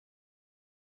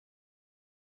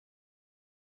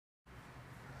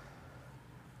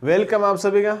Welcome आप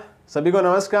सभी को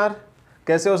नमस्कार।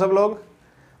 कैसे हो सब लोग?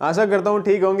 आशा करता हूँ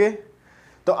ठीक होंगे।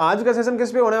 तो आज का सेशन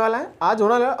किस पे होने वाला है? आज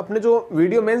होने वाला है अपने जो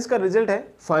वीडियो मेंस का रिजल्ट है,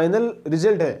 फाइनल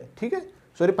रिजल्ट है, ठीक है,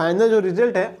 सॉरी फाइनल जो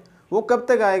रिजल्ट है वो कब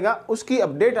तक आएगा उसकी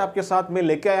अपडेट आपके साथ में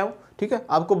लेके आया हूँ, ठीक है,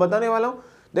 आपको बताने वाला हूँ।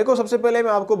 देखो, सबसे पहले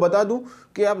मैं आपको बता दूं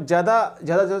कि आप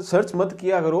ज़्यादा सर्च मत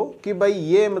किया करो कि भाई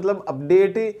ये मतलब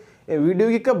अपडेट वीडियो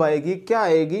की कब आएगी, क्या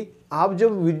आएगी। आप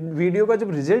जब वीडियो का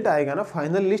जब रिजल्ट आएगा ना,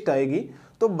 फाइनल लिस्ट आएगी,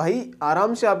 तो भाई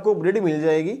आराम से आपको अपडेट मिल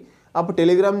जाएगी। आप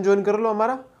टेलीग्राम ज्वाइन कर लो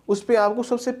हमारा, उस पर आपको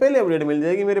सबसे पहले अपडेट मिल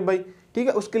जाएगी मेरे भाई, ठीक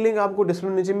है। उसकी लिंक आपको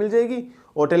डिस्क्रिप्शन नीचे मिल जाएगी।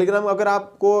 और टेलीग्राम अगर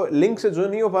आपको लिंक से ज्वाइन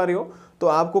नहीं हो पा रही हो तो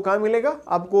आपको कहाँ मिलेगा,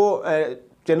 आपको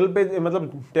चैनल पे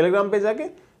मतलब टेलीग्राम पे जाके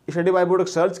स्टडी बाय बोर्ड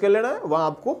सर्च कर लेना है, वहाँ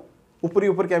आपको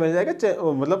ऊपर क्या मिल जाएगा,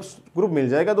 मतलब ग्रुप मिल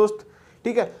जाएगा दोस्त,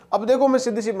 ठीक है। अब देखो, मैं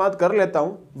सीधी सी बात कर लेता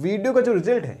हूँ। वीडियो का जो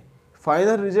रिजल्ट है,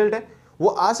 फाइनल रिजल्ट है, वो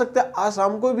आ सकता है आज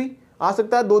शाम को भी, आ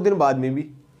सकता है 2 दिन बाद में भी,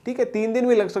 ठीक है, 3 दिन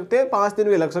भी लग सकते हैं, 5 दिन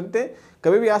भी लग सकते हैं,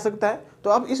 कभी भी आ सकता है। तो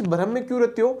आप इस भ्रम में क्यों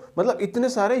रहते हो? मतलब इतने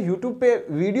सारे यूट्यूब पे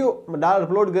वीडियो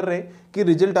अपलोड कर रहे हैं कि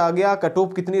रिजल्ट आ गया, कट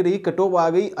ऑफ कितनी रही, कट ऑफ आ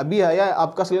गई, अभी आया,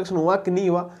 आपका सिलेक्शन हुआ कि नहीं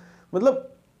हुआ। मतलब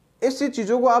ऐसी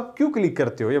चीज़ों को आप क्यों क्लिक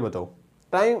करते हो, ये बताओ।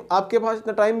 टाइम आपके पास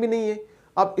इतना टाइम भी नहीं है,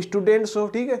 आप स्टूडेंट्स हो,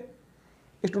 ठीक है,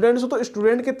 स्टूडेंट्स हो तो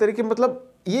स्टूडेंट के तरीके मतलब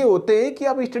ये होते हैं कि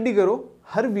आप स्टडी करो।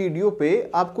 हर वीडियो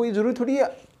पे आपको ये जरूरी थोड़ी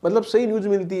है मतलब सही न्यूज़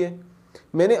मिलती है।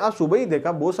 मैंने आज सुबह ही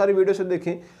देखा, बहुत सारी वीडियो से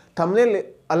देखें, थंबनेल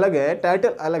अलग है, टाइटल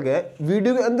अलग है,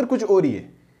 वीडियो के अंदर कुछ और ही है,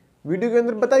 वीडियो के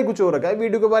अंदर पता ही कुछ और रखा है।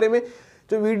 वीडियो के बारे में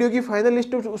जो वीडियो की फाइनल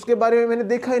लिस्ट उसके बारे में मैंने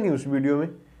देखा ही नहीं उस वीडियो में,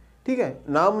 ठीक है,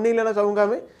 नाम नहीं लेना चाहूँगा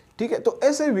मैं, ठीक है। तो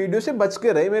ऐसे वीडियो से बच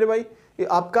के रहे मेरे भाई। ये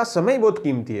आपका समय बहुत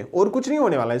कीमती है और कुछ नहीं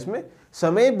होने वाला इसमें।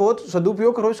 समय बहुत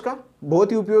सदुपयोग करो इसका,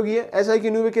 बहुत ही उपयोगी है। ऐसा है कि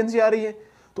न्यू वैकेंसी आ रही है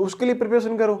तो उसके लिए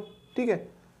प्रिपरेशन करो, ठीक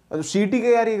है। सीटी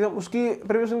की आ रही है एग्जाम, उसकी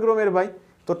प्रिपरेशन करो मेरे भाई।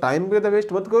 तो टाइम पे तो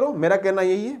वेस्ट मत करो, मेरा कहना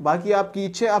यही है। बाकी आपकी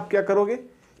इच्छा है आप क्या करोगे।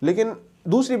 लेकिन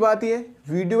दूसरी बात ये है,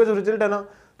 वीडियो का जो रिजल्ट है ना,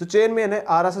 तो चेयरमैन है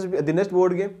RSS अधीनस्थ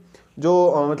बोर्ड के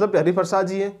जो मतलब हरिप्रसाद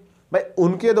जी हैं भाई,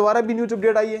 उनके द्वारा भी न्यूज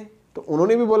अपडेट आई है। तो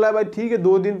उन्होंने भी बोला है भाई ठीक है,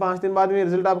 2 दिन 5 दिन बाद में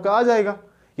रिजल्ट आपका आ जाएगा,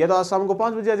 या तो आज शाम को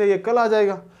 5 बजे आ जाइए, कल आ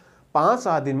जाएगा,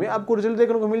 5-7 दिन में आपको रिजल्ट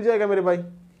देखने को मिल जाएगा मेरे भाई,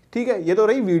 ठीक है। ये तो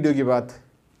रही वीडियो की बात,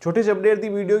 छोटी सी अपडेट थी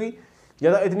वीडियो की,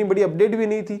 ज़्यादा इतनी बड़ी अपडेट भी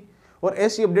नहीं थी। और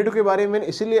ऐसी अपडेटों के बारे में मैंने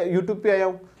इसीलिए यूट्यूब पे आया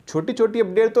हूँ। छोटी छोटी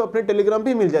अपडेट तो अपने टेलीग्राम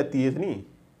पे मिल जाती है, इतनी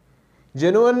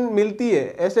जेन्युइन मिलती है,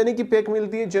 ऐसे नहीं कि फेक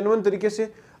मिलती है, जेन्युइन तरीके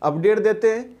से अपडेट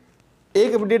देते हैं।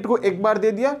 एक अपडेट को एक बार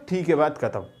दे दिया, ठीक है, बात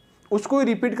खत्म। उसको ही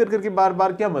रिपीट कर करके बार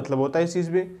बार क्या मतलब होता है इस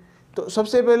चीज़ में। तो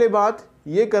सबसे पहले बात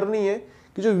ये करनी है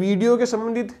कि जो वीडियो के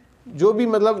संबंधित जो भी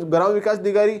मतलब ग्राम विकास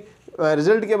अधिकारी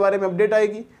रिजल्ट के बारे में अपडेट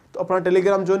आएगी तो अपना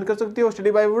टेलीग्राम ज्वाइन कर सकते हो,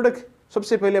 स्टडी बाय बोर्ड।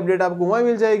 सबसे पहले अपडेट आपको वहाँ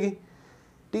मिल जाएगी,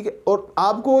 ठीक है। और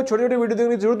आपको छोटे छोटे वीडियो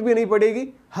देखने की जरूरत भी नहीं पड़ेगी,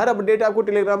 हर अपडेट आपको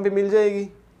टेलीग्राम पे मिल जाएगी।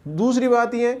 दूसरी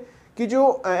बात यह है कि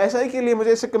जो SI के लिए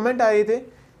मुझे ऐसे कमेंट आए थे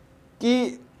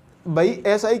कि भाई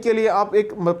SI के लिए आप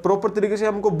एक प्रॉपर तरीके से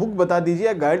हमको बुक बता दीजिए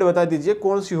या गाइड बता दीजिए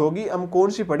कौन सी होगी, हम कौन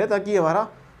सी पढ़े, ताकि हमारा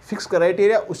फिक्स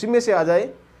क्राइटेरिया उसी में से आ जाए,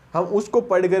 हम उसको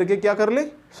पढ़ करके क्या कर ले,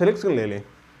 सिलेक्शन ले लें।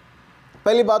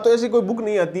 पहली बात तो ऐसी कोई बुक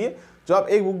नहीं आती है जो आप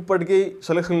एक बुक पढ़ के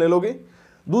सिलेक्शन ले लोगे।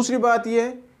 दूसरी बात यह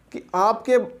है कि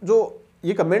आपके जो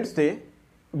ये कमेंट्स थे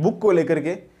बुक को लेकर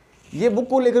के, ये बुक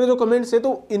को लेकर जो कमेंट्स थे,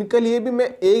 तो इनके लिए भी मैं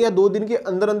 1 या 2 दिन के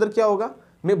अंदर अंदर क्या होगा,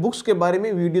 मैं बुक्स के बारे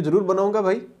में वीडियो जरूर बनाऊंगा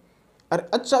भाई। अरे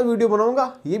अच्छा वीडियो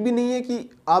बनाऊंगा, ये भी नहीं है कि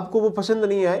आपको वो पसंद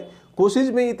नहीं आए, कोशिश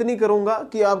मैं इतनी करूंगा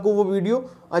कि आपको वो वीडियो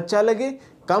अच्छा लगे।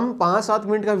 कम 5-7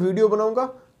 मिनट का वीडियो बनाऊंगा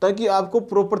ताकि आपको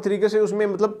प्रॉपर तरीके से उसमें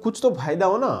मतलब कुछ तो फायदा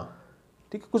हो ना,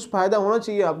 ठीक है, कुछ फायदा होना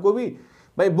चाहिए आपको भी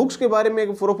भाई। बुक्स के बारे में एक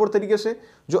प्रॉपर तरीके से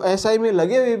जो SI में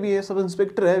लगे हुए भी है, सब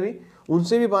इंस्पेक्टर है भी,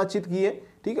 उनसे भी बातचीत की है,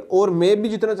 ठीक है। और मैं भी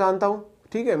जितना जानता हूँ,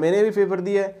 ठीक है, मैंने भी पेपर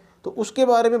दिया है, तो उसके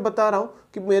बारे में बता रहा हूँ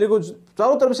कि मेरे को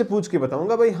चारों तरफ से पूछ के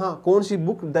बताऊंगा भाई, हाँ कौन सी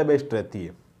बुक द बेस्ट रहती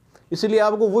है। इसलिए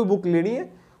आपको वही बुक लेनी है,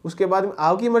 उसके बाद में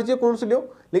आपकी मर्जी है कौन सी लो।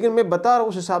 लेकिन मैं बता रहा हूँ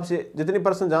उस हिसाब से, जितने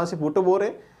पर्सन जहाँ से फोटो बोल रहे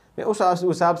हैं, मैं उस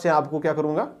हिसाब से आपको क्या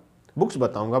करूँगा, बुक्स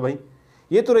बताऊँगा भाई।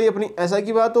 ये तो रही अपनी SI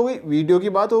की बात हो गई, वीडियो की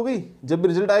बात हो गई। जब भी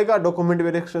रिजल्ट आएगा डॉक्यूमेंट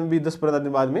वेरिफिकेशन भी 10-15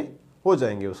 दिन बाद में हो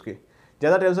जाएंगे, उसके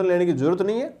ज़्यादा टेंशन लेने की जरूरत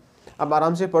नहीं है। आप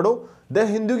आराम से पढ़ो। द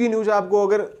हिंदू की न्यूज़ आपको,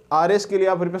 अगर RS के लिए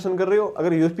आप प्रिपरेशन कर रहे हो,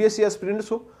 अगर UPSC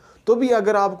एस्पिरेंट्स हो तो भी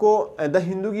अगर आपको द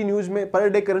हिंदू की न्यूज़ में पर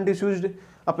डे करंट इश्यूज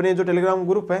अपने जो टेलीग्राम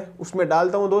ग्रुप है उसमें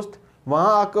डालता हूँ दोस्त,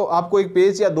 वहाँ आपको एक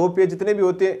पेज या 2 पेज जितने भी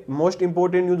होते हैं, मोस्ट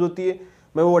इंपॉर्टेंट न्यूज़ होती है,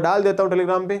 मैं वो डाल देता हूँ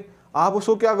टेलीग्राम पे। आप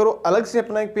उसको क्या करो, अलग से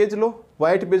अपना एक पेज लो,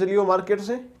 वाइट पेज लियो मार्केट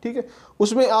से, ठीक है,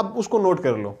 उसमें आप उसको नोट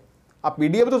कर लो। आप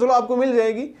PDF तो चलो आपको मिल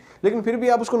जाएगी, लेकिन फिर भी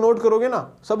आप उसको नोट करोगे ना,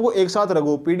 सबको एक साथ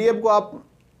रखो। PDF को आप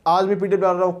आज मैं PDF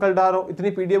डाल रहा हूँ, कल डाल रहा हूँ,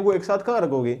 इतनी PDF को एक साथ कहाँ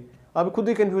रखोगे, आप खुद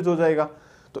ही कंफ्यूज हो जाएगा।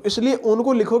 तो इसलिए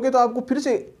उनको लिखोगे तो आपको फिर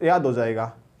से याद हो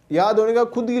जाएगा। याद होने का,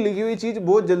 खुद की लिखी हुई चीज़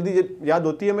बहुत जल्दी याद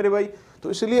होती है मेरे भाई। तो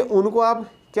इसलिए उनको आप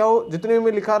क्या हो, जितने भी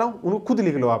मैं लिखा रहा हूँ उनको खुद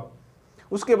लिख लो आप।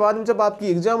 उसके बाद में जब आपकी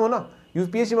एग्जाम हो ना,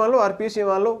 यूपीएससी मान लो, आरपीएससी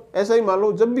मान लो, ऐसा ही मान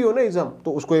लो, जब भी हो ना एग्जाम,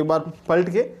 तो उसको एक बार पलट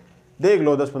के देख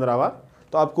लो 10-15 बार,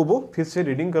 तो आपको वो फिर से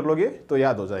रीडिंग कर लोगे तो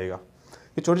याद हो जाएगा।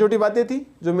 ये छोटी छोटी बातें थी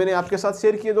जो मैंने आपके साथ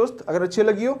शेयर की है दोस्त। अगर अच्छी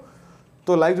लगी हो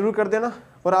तो लाइक जरूर कर देना,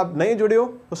 और आप नए जुड़े हो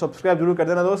तो सब्सक्राइब जरूर कर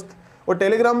देना दोस्त। और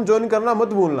टेलीग्राम ज्वाइन करना मत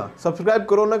भूलना। सब्सक्राइब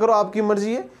करो ना करो आपकी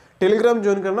मर्जी है, टेलीग्राम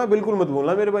ज्वाइन करना बिल्कुल मत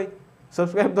भूलना मेरे भाई।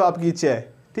 सब्सक्राइब तो आपकी इच्छा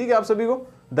है। ठीक है, आप सभी को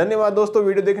धन्यवाद दोस्तों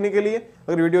वीडियो देखने के लिए।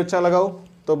 अगर वीडियो अच्छा लगा हो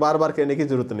तो बार बार कहने की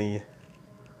ज़रूरत नहीं है।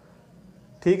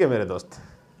 ठीक है मेरे दोस्त।